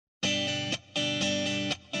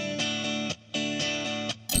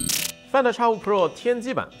Find X5 Pro 天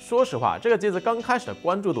玑版，说实话，这个机子刚开始的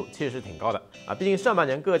关注度其实是挺高的啊，毕竟上半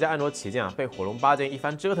年各家安卓旗舰被火龙8件一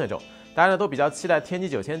番折腾之后，大家都比较期待天玑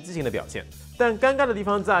9000机型的表现。但尴尬的地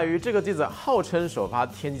方在于，这个机子号称首发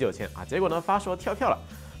天玑9000啊，结果呢发售跳了，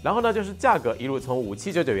然后呢就是价格一路从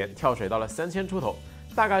5799元跳水到了3000出头，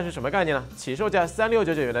大概是什么概念呢？起售价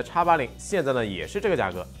3699元的 X80，现在呢也是这个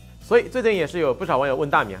价格。 所以最近也是有不少网友问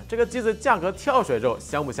大米啊，这个机子价格跳水之后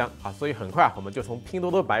香不香啊？所以很快我们就从拼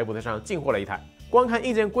多多百亿补贴上进货了一台。光看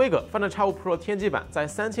硬件规格，Find X5 Pro 天玑版在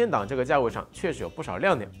3000档这个价位上确实有不少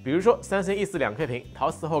亮点，比如说三星 E4 2K 屏、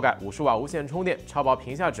陶瓷后盖、50瓦无线充电、超薄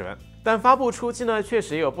屏下指纹。但发布初期呢，确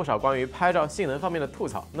实也有不少关于拍照性能方面的吐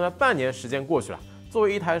槽。那么半年时间过去了，作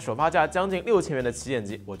为一台首发价将近6000元的旗舰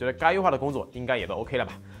机，我觉得该优化的工作应该也都 OK 了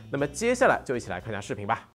吧？那么接下来就一起来看一下视频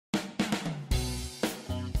吧。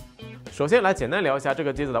 首先来简单聊一下这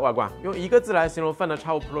个机子的外观，用一个字来形容 Find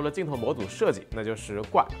X5 Pro 的镜头模组设计，那就是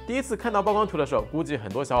怪。第一次看到曝光图的时候，估计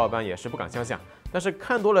很多小伙伴也是不敢相信，但是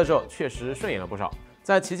看多了之后，确实顺眼了不少。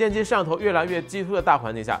在旗舰机摄像头越来越激突的大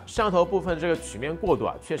环境下，摄像头部分这个曲面过渡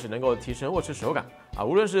啊，确实能够提升握持手感啊，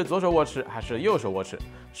无论是左手握持还是右手握持，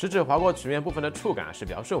食指划过曲面部分的触感是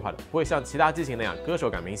比较顺滑的，不会像其他机型那样割手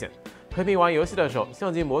感明显。黑屏玩游戏的时候，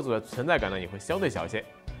相机模组的存在感呢也会相对小一些。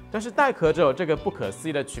 但是带壳之后，这个不可思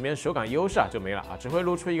议的曲面手感优势就没了啊，只会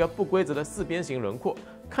露出一个不规则的4边形轮廓，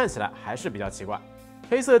看起来还是比较奇怪。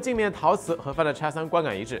黑色镜面陶瓷和Find X3观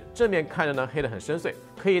感一致，正面看着呢黑得很深邃，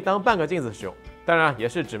可以当半个镜子使用。当然也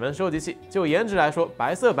是指纹收集器。就颜值来说，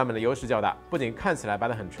白色版本的优势较大，不仅看起来白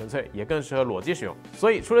得很纯粹，也更适合裸机使用。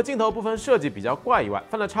所以除了镜头部分设计比较怪以外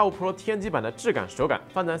，Find X5 Pro 天玑版的质感手感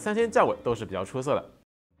放在3000价位都是比较出色的。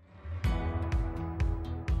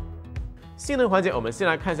 性能环节，我们先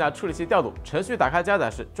来看一下处理器调度。程序打开加载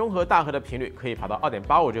时，中核大核的频率可以跑到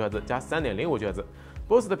2.85GHz 加3.05GHz。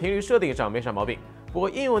BOSS 的频率设定上没啥毛病，不过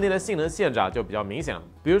应用内的性能限制就比较明显了。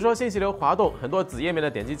比如说信息流滑动，很多子页面的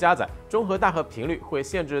点击加载，中核大核频率会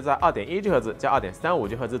限制在2.1GHz 加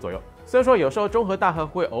2.35GHz 左右。虽然说有时候中核大核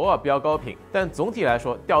会偶尔飙高频，但总体来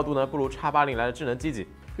说调度呢不如 X80来的智能积极。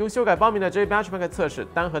 用修改邦明的 J Benchmark 测试，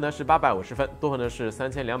单核呢是850分，多核呢是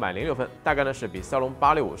3206分，大概呢是比骁龙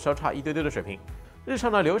865稍差一丢丢的水平。日常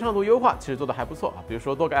的流畅度优化其实做的还不错啊，比如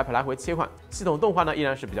说多个 App 来回切换，系统动画呢依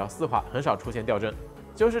然是比较丝滑，很少出现掉帧。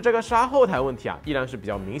就是这个杀后台问题依然是比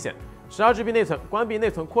较明显。12GB 内存，关闭内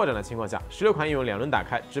存扩展的情况下，16款应用2轮打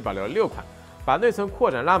开，只保留了6款，把内存扩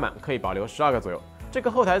展拉满可以保留12个左右。 这个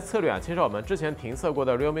后台策略其实我们之前评测过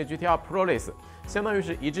的 Realme GT2 Pro 类似，相当于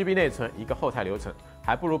是1GB 内存一个后台留存，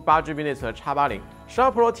还不如8GB 内存的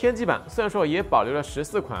X80。12 Pro 天玑版虽然说也保留了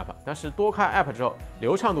14款 App， 但是多开 App 之后，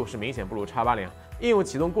流畅度是明显不如 X80。应用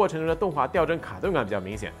启动过程中的动画掉帧卡顿感比较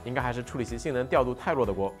明显，应该还是处理器性能调度太弱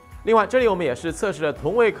的锅。另外，这里我们也是测试了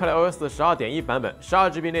同为 ColorOS 12.1版本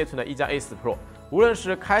12GB 内存的1+A4 Pro。 无论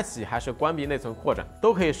是开启还是关闭内存扩展，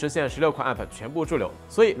都可以实现16款 App 全部驻留，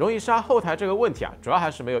所以容易杀后台这个问题主要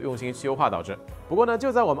还是没有用心去优化导致。不过呢，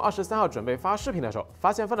就在我们23号准备发视频的时候，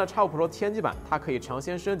发现Find X5 Pro 天玑版它可以尝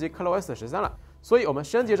鲜升级 ColorOS 13了，所以我们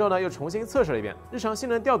升级之后呢，又重新测试了一遍，日常性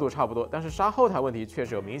能调度差不多，但是杀后台问题确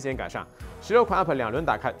实有明显改善，16款 App 2轮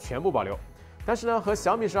打开全部保留。但是呢，和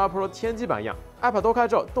小米12 Pro 天玑版一样 ，App 多开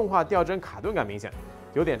之后动画掉帧卡顿感明显，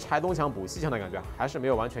有点拆东墙补西墙的感觉，还是没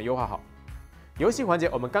有完全优化好。 游戏环节，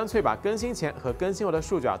我们干脆把更新前和更新后的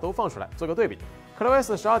数据都放出来做个对比。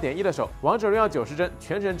ColorOS 12.1的时候，王者荣耀90帧，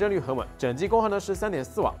全程帧率很稳，整机功耗呢是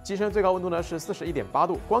3.4瓦，机身最高温度呢是41.8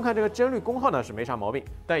度。光看这个帧率功耗呢是没啥毛病，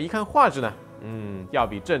但一看画质呢，要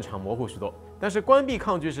比正常模糊许多。但是关闭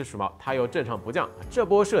抗锯齿鼠毛，它又正常不降，这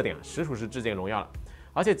波设定实属是致敬荣耀了。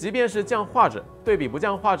而且即便是降画质，对比不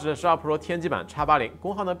降画质的12 Pro 天玑版 X80，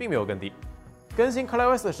功耗呢并没有更低。 更新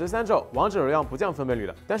ColorOS 13之后，王者荣耀不降分辨率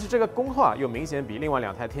了，但是这个功耗又明显比另外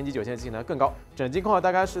2台天玑9000机型呢更高，整机功耗大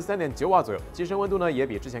概是3.9瓦左右，机身温度呢也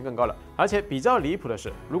比之前更高了。而且比较离谱的是，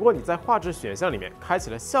如果你在画质选项里面开启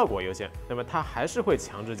了效果优先，那么它还是会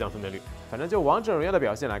强制降分辨率。反正就王者荣耀的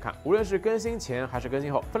表现来看，无论是更新前还是更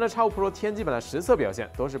新后，Find X5 Pro 天玑版的实测表现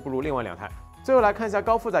都是不如另外2台。 最后来看一下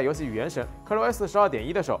高负载游戏原神 ，ColorOS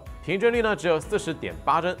 12.1的时候，平帧率呢只有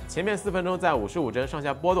40.8帧，前面4分钟在55帧上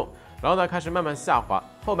下波动，然后呢开始慢慢下滑，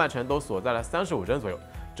后半程都锁在了35帧左右，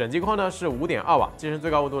整机功耗呢是5.2瓦，机身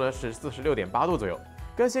最高温度呢是46.8度左右。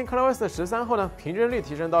更新 ColorOS 13后呢，平帧率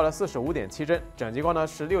提升到了45.7帧，整机功耗呢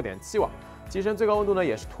是6.7瓦，机身最高温度呢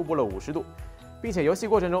也是突破了50度，并且游戏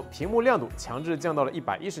过程中屏幕亮度强制降到了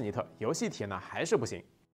110尼特，游戏体验呢还是不行。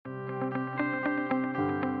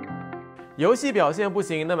 游戏表现不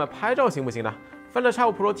行，那么拍照行不行呢 Find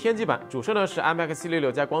X5 Pro 天际版主摄呢是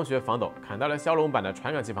IMX766加光学防抖，砍到了骁龙版的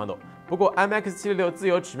传感器防抖。不过 IMX766 自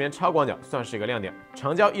由曲面超广角算是一个亮点，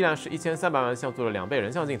长焦依然是1300万像素的2倍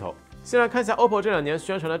人像镜头。先来看一下 OPPO 这2年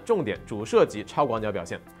宣传的重点主摄级超广角表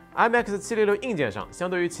现。IMX766 硬件上，相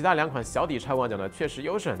对于其他2款小底超广角呢，确实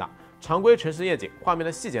优势很大。常规城市夜景画面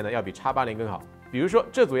的细节呢要比 X80 更好。比如说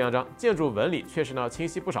这组样张，建筑纹理确实呢清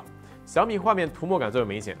晰不少。小米画面涂抹感最为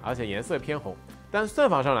明显，而且颜色偏红。但算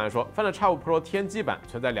法上来说 ，Find X5 Pro 天际版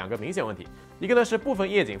存在2个明显问题，一个呢是部分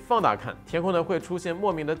夜景放大看，天空呢会出现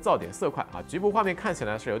莫名的噪点色块局部画面看起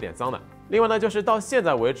来是有点脏的。另外呢就是到现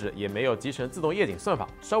在为止也没有集成自动夜景算法，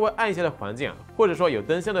稍微暗一些的环境或者说有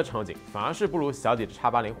灯箱的场景，反而是不如小底的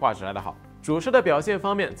X80 画质来的好。主摄的表现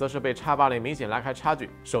方面，则是被 X80 明显拉开差距。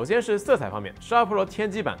首先是色彩方面，12 Pro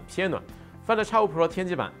天际版偏暖。Find X5 Pro 天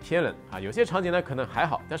际版偏冷有些场景呢可能还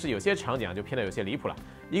好，但是有些场景就偏得有些离谱了。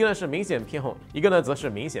一个呢是明显偏红，一个呢则是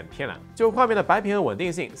明显偏蓝。就画面的白平衡稳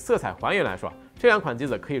定性、色彩还原来说，这2款机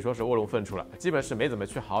子可以说是卧龙凤雏了，基本是没怎么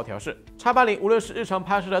去好好调试。X80 无论是日常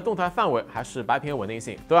拍摄的动态范围，还是白平衡稳定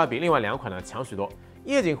性，都要比另外2款呢强许多。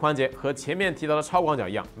夜景环节和前面提到的超广角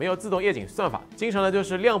一样，没有自动夜景算法，经常呢就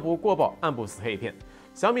是亮部过曝，暗部死黑一片。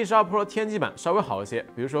小米12 Pro 天际版稍微好一些，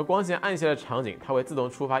比如说光线暗一些的场景，它会自动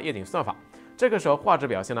触发夜景算法。这个时候画质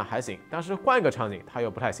表现呢还行，但是换一个场景它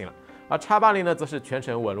又不太行了。而 X80 呢则是全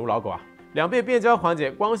程稳如老狗2倍变焦环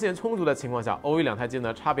节，光线充足的情况下，OE 2台机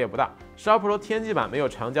呢差别不大。12 Pro 天际版没有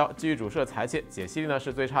长焦，基于主摄裁切，解析力呢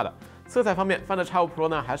是最差的。色彩方面 ，Find X5 Pro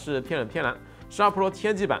呢还是偏冷偏蓝，12 Pro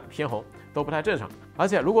天际版偏红，都不太正常。而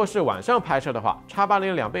且如果是晚上拍摄的话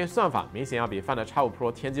，X80 2倍算法明显要比 Find X5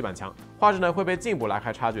 Pro 天际版强，画质呢会被进一步拉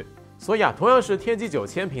开差距。所以同样是天玑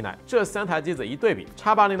9000平台，这3台机子一对比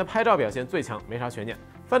，X80 的拍照表现最强，没啥悬念。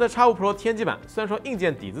Find X5 Pro 天际版虽然说硬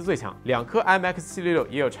件底子最强，2颗 IMX766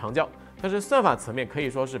 也有长焦，但是算法层面可以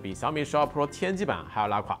说是比小米12 Pro 天际版还要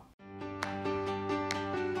拉垮。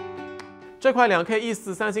这块 2K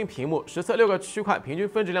E4 三星屏幕，实测6个区块，平均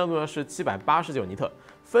分值亮度呢是789尼特。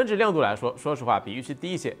分值亮度来说，说实话比预期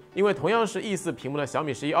低一些，因为同样是 E4 屏幕的小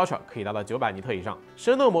米11 Ultra 可以达到900尼特以上。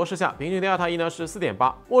生动模式下，平均 Delta E 呢是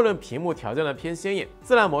 4.8， 默认屏幕条件呢偏鲜艳。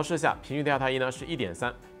自然模式下，平均 Delta E 呢是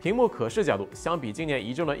 1.3。屏幕可视角度相比今年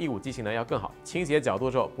移中的 E5 机型呢要更好，倾斜角度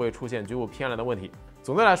之后不会出现局部偏蓝的问题。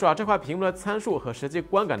总的来说这块屏幕的参数和实际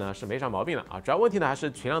观感呢是没啥毛病的主要问题呢还是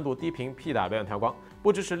全亮度低频 PWM 调光，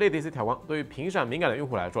不支持类 DC 调光，对于频闪敏感的用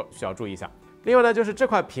户来说需要注意一下。另外呢，就是这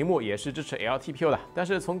块屏幕也是支持 LTPO 的，但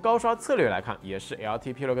是从高刷策略来看，也是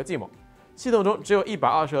LTPO 个寂寞。系统中只有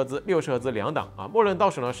120赫兹、60赫兹2档默认到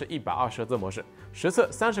手呢是120赫兹模式。实测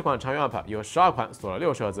30款常用 App 有12款锁了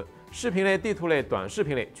60赫兹，视频类、地图类、短视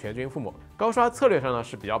频类全军覆没。高刷策略上呢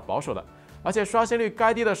是比较保守的，而且刷新率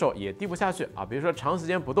该低的时候也低不下去比如说长时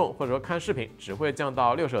间不动或者说看视频，只会降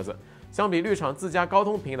到60赫兹。相比绿厂自家高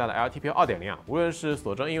通平台的 LTPO 2.0无论是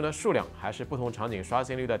锁帧应用的数量，还是不同场景刷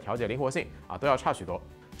新率的调节灵活性都要差许多。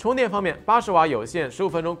充电方面，80瓦有线15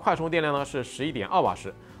分钟快充电量呢是11.2瓦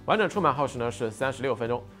时，完整充满耗时呢是36分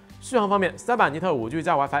钟。续航方面，300尼特5G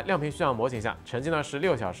加 WiFi 亮屏续航模型下，成绩呢是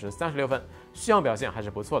6小时36分，续航表现还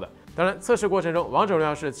是不错的。当然，测试过程中王者荣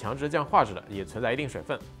耀是强制降画质的，也存在一定水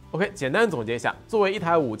分。OK， 简单总结一下，作为一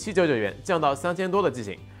台5799元降到3000多的机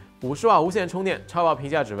型，50瓦无线充电、超薄屏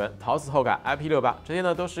下指纹、陶瓷后盖、IP68，这些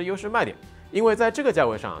呢都是优势卖点。因为在这个价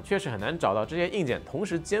位上确实很难找到这些硬件同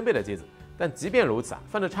时兼备的机子。但即便如此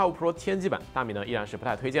Find X5 Pro 天际版大米呢依然是不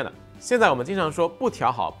太推荐的。现在我们经常说不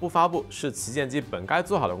调好不发布是旗舰机本该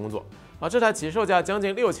做好的工作，而这台起售价将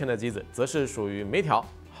近6000的机子，则是属于没调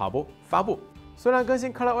好不发布。虽然更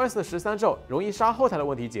新 ColorOS 13之后容易杀后台的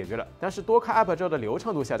问题解决了，但是多开 App 之后的流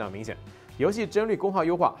畅度下降明显，游戏帧率功耗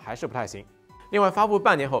优化还是不太行。另外，发布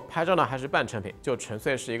半年后拍照呢还是半成品，就纯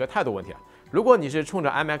粹是一个态度问题了。如果你是冲着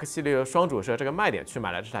IMX766双主摄这个卖点去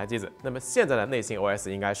买了这台机子，那么现在的内心 OS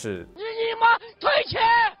应该是你妈退钱。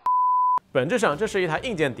本质上，这是一台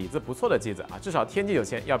硬件底子不错的机子至少天玑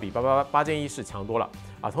9000要比888 8.1是强多了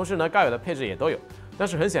同时呢，该有的配置也都有。但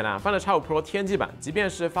是很显然，Find X5 Pro 天际版即便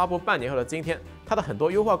是发布半年后的今天，它的很多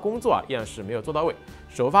优化工作依然是没有做到位。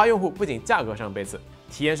首发用户不仅价格上背刺，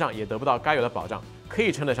体验上也得不到该有的保障，可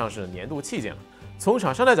以称得上是年度弃件了。从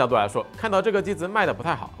厂商的角度来说，看到这个机子卖的不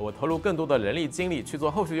太好，我投入更多的人力精力去做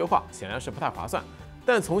后续优化，显然是不太划算。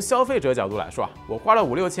但从消费者角度来说我花了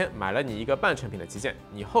5、6千买了你一个半成品的旗舰，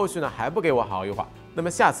你后续呢还不给我好好优化，那么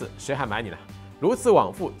下次谁还买你呢？如此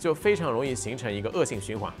往复，就非常容易形成一个恶性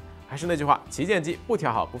循环。还是那句话，旗舰机不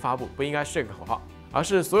调好不发布不应该是个口号，而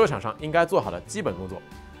是所有厂商应该做好的基本工作。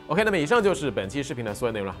OK， 那么以上就是本期视频的所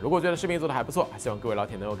有内容了。如果觉得视频做的还不错，希望各位老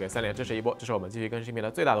铁能够给3连支持一波，这是我们继续更新视频的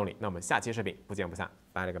最大动力。那我们下期视频不见不散，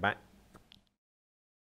拜了个拜。